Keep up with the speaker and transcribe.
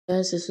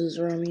Guys, this is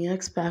Rami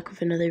X back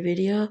with another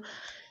video.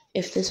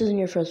 If this isn't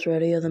your first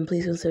rodeo, then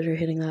please consider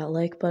hitting that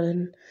like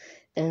button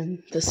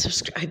and the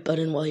subscribe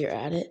button while you're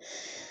at it.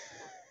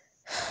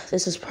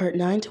 This is part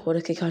 9 to What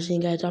If Kakashi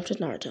and Guy Adopted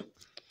Naruto.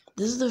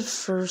 This is the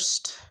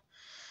first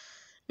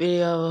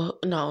video.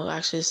 No,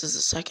 actually, this is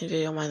the second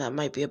video of mine that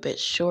might be a bit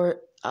short.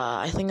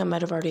 I think I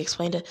might have already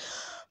explained it,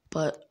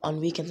 but on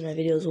weekends, my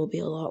videos will be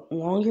a lot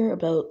longer,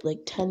 about like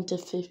 10 to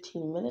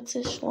 15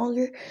 minutes-ish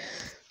longer.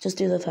 Just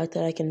due to the fact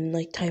that I can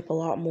type a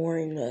lot more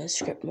and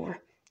script more,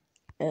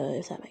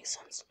 if that makes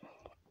sense.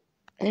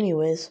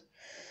 Anyways,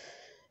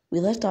 we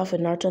left off with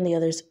Naruto and the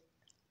others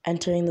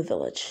entering the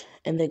village,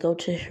 and they go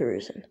to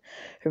Hiruzen.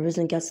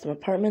 Hiruzen gets them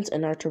apartments,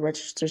 and Naruto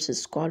registers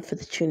his squad for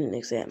the tuning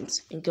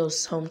exams and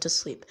goes home to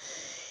sleep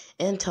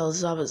and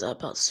tells Zabuza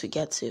about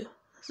Suigetsu.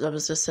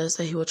 Zabuza says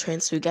that he will train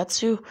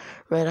Suigetsu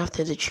right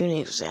after the tuning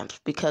exams,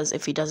 because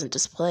if he doesn't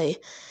display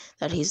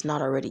that he's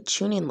not already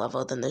tuning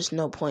level, then there's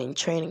no point in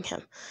training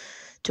him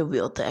to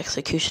wield the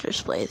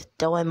Executioner's Blade,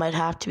 though I might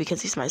have to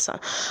because he's my son.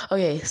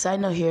 Okay,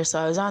 side note here, so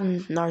I was on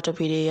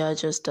Narutopedia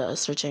just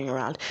searching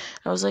around,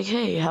 and I was like,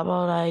 hey, how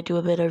about I do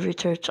a bit of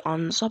research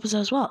on Zabuza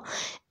as well?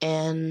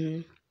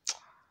 And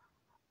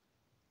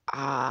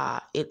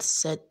it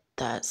said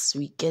that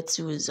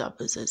Suigetsu is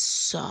Zabuza's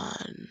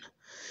son,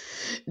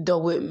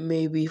 though it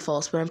may be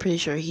false, but I'm pretty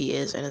sure he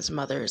is, and his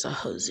mother is a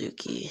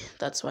Hozuki.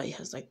 That's why he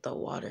has the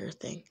water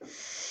thing.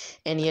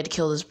 And he had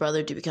killed his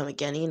brother to become a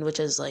Genin, which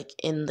is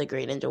in the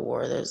Great Ninja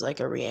War, there's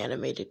a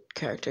reanimated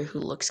character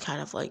who looks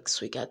kind of like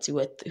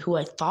Suigetsu, who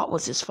I thought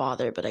was his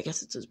father, but I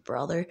guess it's his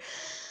brother.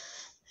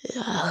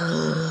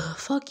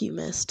 Fuck you,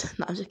 Mist.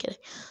 No, I'm just kidding.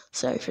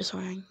 Sorry for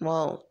swearing.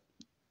 Well,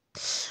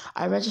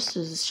 I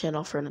registered this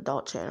channel for an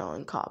adult channel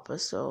in Kappa,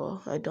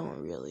 so I wouldn't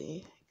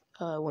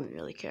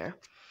really care.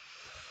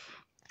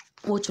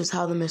 Which was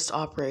how the Mist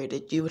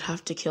operated. You would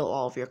have to kill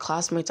all of your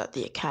classmates at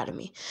the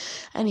academy.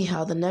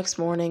 Anyhow, the next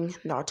morning,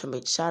 Naruto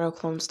made shadow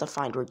clones to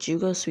find where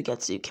Jugo,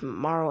 Suigetsu,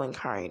 Kimimaro, and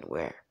Karin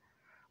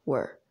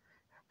were.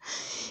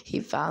 He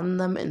found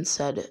them and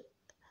said,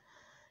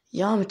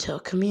 Yamato,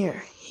 come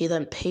here. He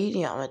then paid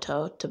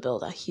Yamato to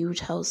build a huge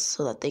house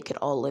so that they could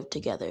all live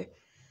together.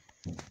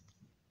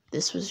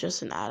 This was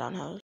just an add-on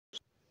house.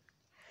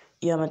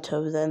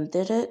 Yamato then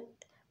did it,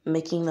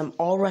 making them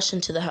all rush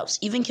into the house,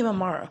 even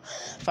Kimimaro,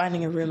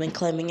 finding a room and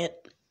claiming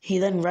it. He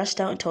then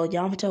rushed out and told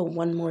Yamato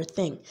one more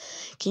thing.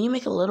 Can you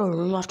make a little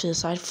room off to the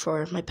side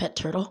for my pet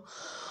turtle?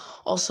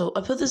 Also,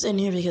 I put this in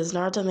here because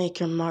Naruto made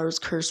Kimimaro's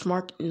curse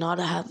mark not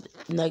to have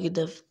the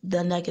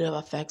negative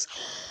effects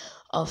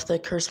of the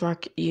curse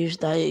mark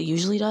that it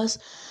usually does.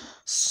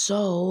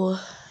 So,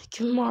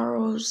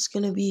 Kimimaro's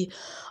gonna be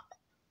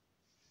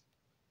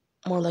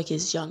more like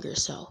his younger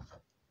self.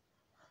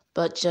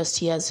 But just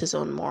he has his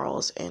own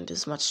morals and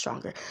is much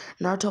stronger.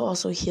 Naruto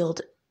also healed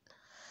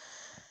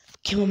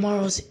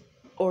Kimimaro's,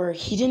 or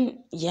he didn't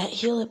yet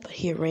heal it, but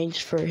he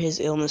arranged for his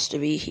illness to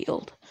be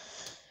healed.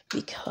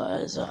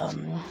 Because,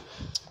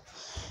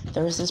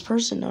 there was this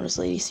person known as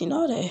Lady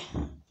Tsunade.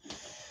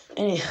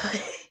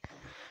 Anyway,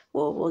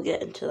 we'll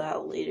get into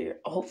that later.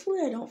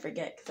 Hopefully I don't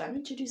forget, because I'm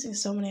introducing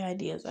so many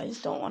ideas. I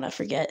just don't want to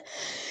forget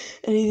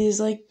any of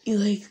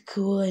these,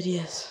 cool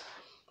ideas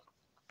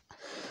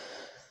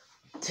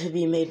to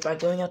be made by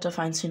going out to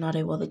find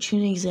Tsunade while the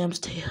tuning exams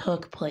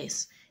took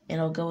place.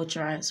 And I'll go with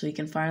Jiraiya so he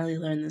can finally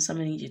learn the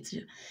summoning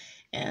jutsu.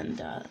 And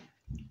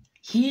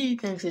he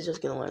thinks he's just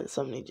going to learn the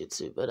summoning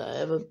jutsu, but I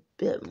have a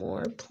bit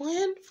more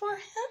planned for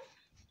him.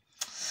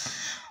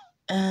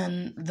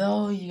 And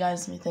though you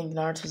guys may think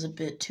Naruto's a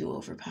bit too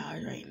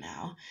overpowered right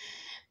now,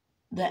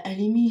 the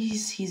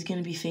enemies he's going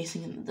to be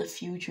facing in the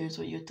future is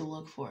what you have to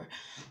look for.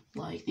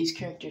 These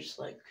characters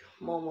like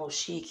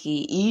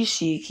Momoshiki,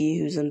 Ishiki,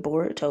 who's in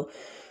Boruto,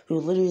 who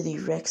literally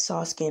wrecks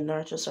Sasuke and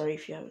Naruto, sorry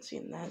if you haven't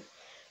seen that,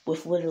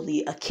 with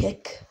literally a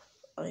kick.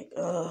 You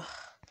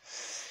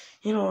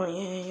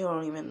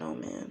don't even know,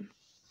 man.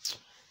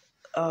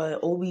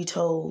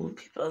 Obito,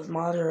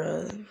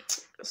 Madara,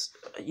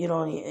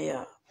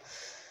 yeah.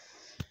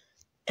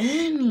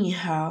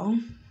 Anyhow,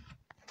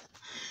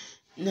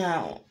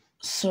 now,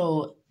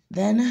 so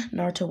then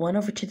Naruto went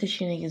over to the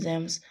tuning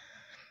exams,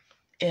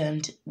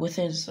 and with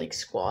his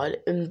squad,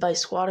 and by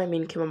squad I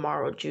mean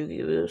Kimimaro,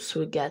 Jugo,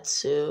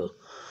 Suigetsu,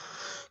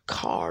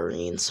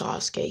 Karin,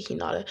 Sasuke,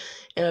 Hinata,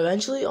 and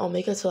eventually I'll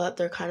make it so that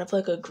they're kind of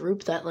a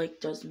group that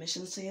does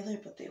missions together,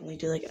 but they only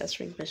do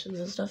S-rank missions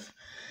and stuff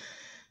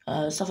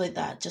like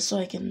that, just so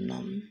I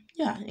can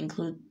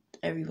include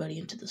everybody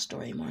into the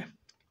story more.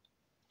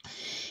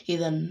 He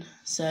then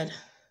said,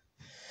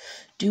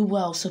 do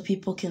well so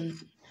people can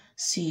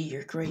see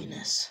your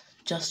greatness.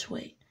 Just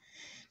wait.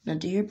 Now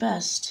do your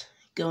best.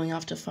 Going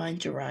off to find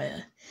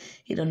Jiraiya.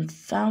 He then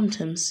found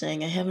him,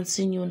 saying, I haven't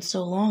seen you in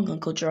so long,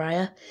 Uncle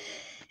Jiraiya.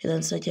 He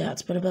then said, yeah,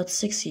 it's been about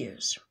 6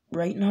 years.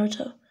 Right,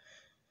 Naruto?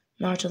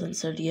 Naruto then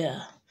said,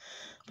 yeah,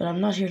 but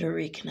I'm not here to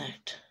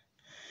reconnect.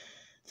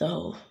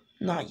 Though,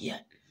 not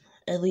yet.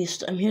 At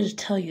least, I'm here to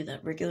tell you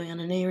that we're going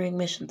on an A-rank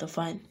mission to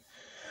find...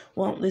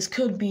 Well, this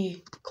could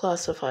be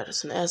classified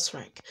as an S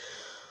rank,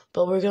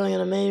 But we're going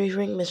on a main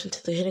ring mission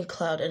to the hidden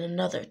cloud and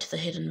another to the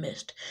hidden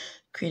mist,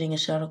 creating a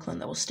shadow clone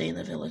that will stay in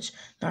the village.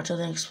 Naruto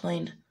then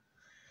explained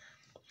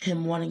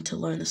him wanting to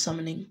learn the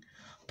summoning,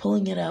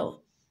 pulling it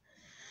out.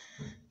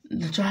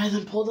 The Jiraiya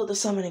then pulled out the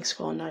summoning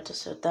scroll, and Naruto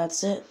said,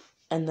 "That's it."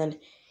 And then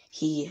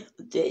he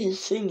did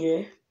his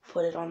finger,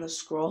 put it on the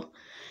scroll,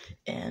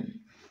 and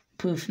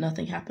poof,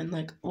 nothing happened.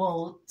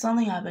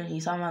 Something happened. He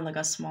summoned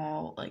a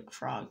small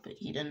frog, but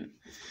he didn't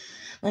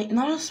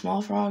not a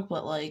small frog,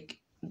 but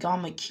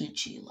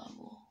Gamakichi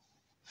level.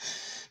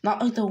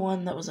 Not the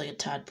one that was a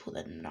tadpole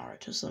that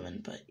Naruto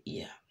summoned, but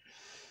yeah.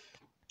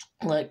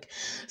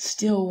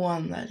 Still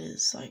one that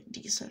is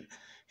decent.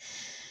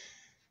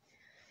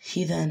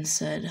 He then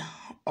said,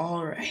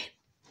 "Alright,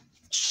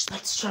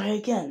 let's try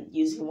again,"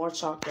 using more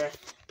chakra,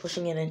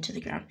 pushing it into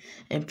the ground,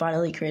 and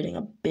finally creating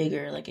a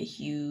bigger, a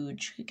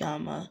huge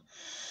Gamma.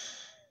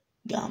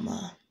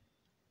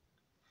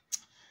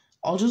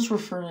 I'll just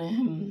refer to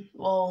him,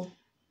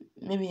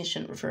 maybe I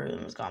shouldn't refer to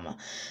him as Gamma,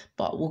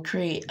 but we'll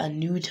create a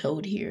new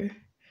Toad here,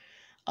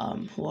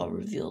 who I'll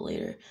reveal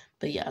later.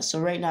 But yeah, so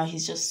right now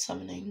he's just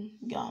summoning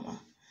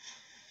Gamma,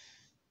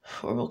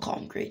 or we'll call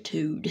him Great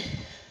Toad.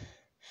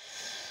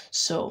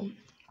 So,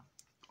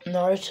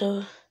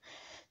 Naruto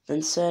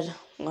then said,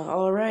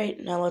 "Alright,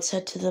 now let's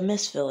head to the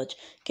Mist Village,"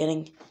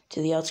 getting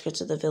to the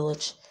outskirts of the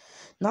village.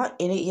 Not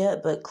in it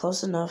yet, but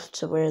close enough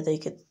to where they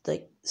could,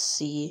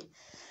 see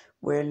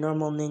where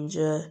normal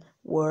ninja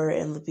were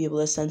and be able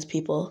to sense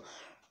people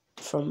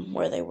from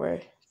where they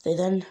were. They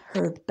then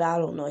heard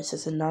battle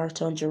noises, and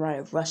Naruto and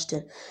Jiraiya rushed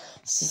in,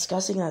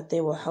 discussing that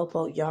they will help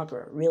out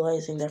Yagura.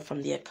 Realizing that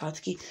from the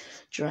Akatsuki,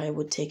 Jiraiya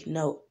would take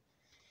note.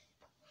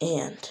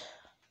 And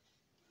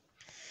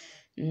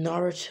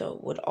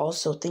Naruto would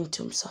also think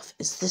to himself,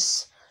 is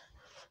this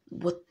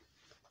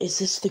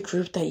the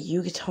group that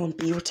Yugito and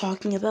B were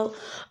talking about?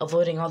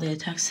 Avoiding all the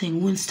attacks,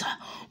 saying wind style,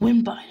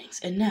 wind bindings,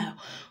 and now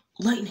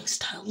lightning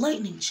style,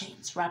 lightning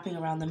chains, wrapping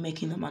around them,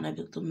 making them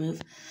unable to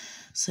move,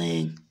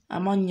 saying,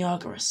 "I'm on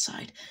Yagura's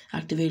side,"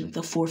 activating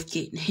the fourth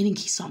gate and hitting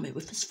Kisame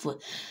with his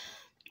foot.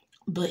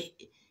 But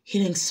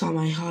hitting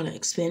Samehada,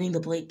 expanding the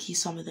blade,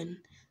 Kisame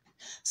then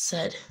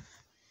said,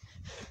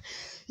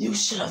 "You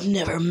should have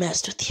never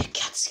messed with the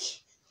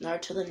Akatsuki."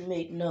 Naruto then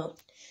made note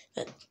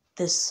that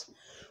this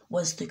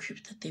was the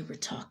group that they were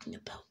talking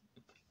about.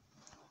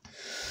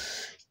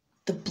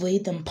 The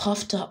blade then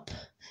puffed up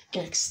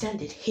and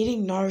extended,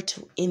 hitting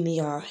Naruto in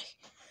the eye.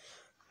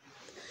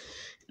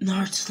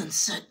 Naruto then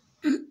said,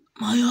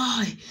 "My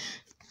eye!"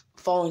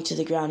 falling to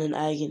the ground in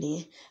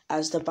agony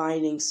as the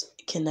bindings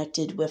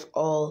connected with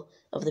all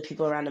of the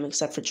people around him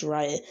except for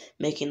Jiraiya,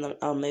 making them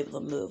unable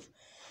to move.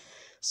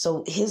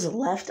 So his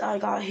left eye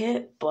got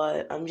hit,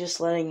 but I'm just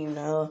letting you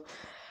know.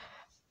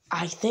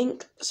 I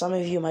think some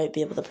of you might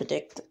be able to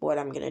predict what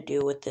I'm gonna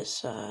do with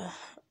this,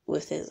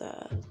 with his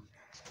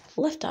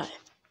left eye.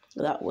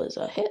 That was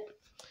a hit.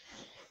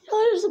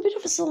 There's a bit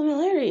of a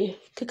similarity.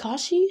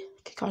 Kakashi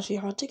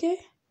Hatake.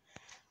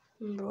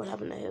 Remember what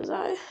happened to his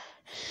eye?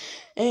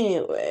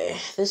 Anyway,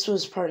 this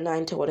was part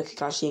 9 to what a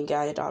Kakashi and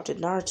Guy adopted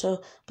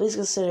Naruto. Please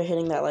consider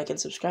hitting that like and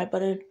subscribe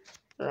button.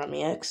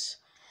 Rami X.